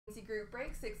group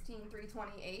break,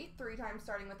 16-328. 3 times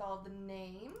starting with all of the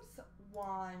names.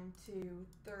 1, 2,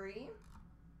 3.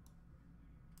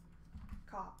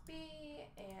 Copy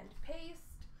and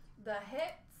paste. The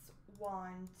hits.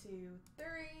 1, 2, 3.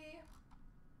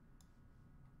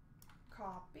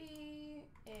 Copy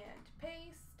and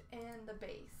paste. And the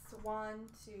base. 1,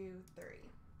 2, 3.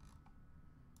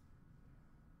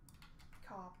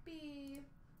 Copy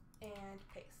and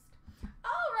paste.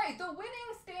 All right, the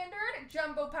winning standard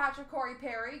jumbo patch of Corey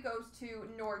Perry goes to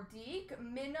Nordique.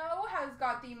 Minnow has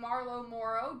got the Marlo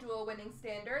Moro dual winning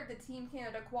standard. The Team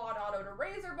Canada quad auto to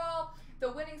Razorball.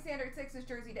 The winning standard 6's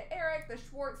jersey to Eric. The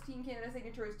Schwartz Team Canada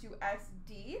signatures to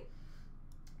SD.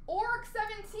 Orc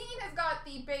 17 has got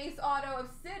the base auto of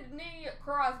Sidney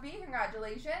Crosby.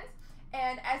 Congratulations.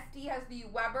 And SD has the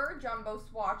Weber jumbo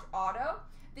swatch auto.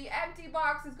 The empty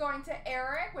box is going to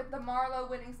Eric with the Marlowe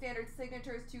winning standard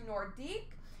signatures to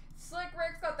Nordique. Slick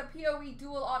Rick's got the POE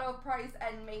dual auto of Price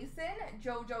and Mason.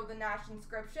 JoJo the Nash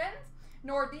inscriptions.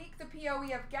 Nordique the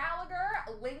POE of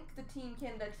Gallagher. Link the Team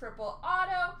Canada triple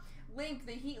auto. Link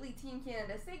the Heatley Team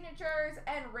Canada signatures.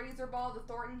 And Razorball the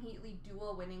Thornton Heatley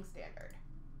dual winning standard.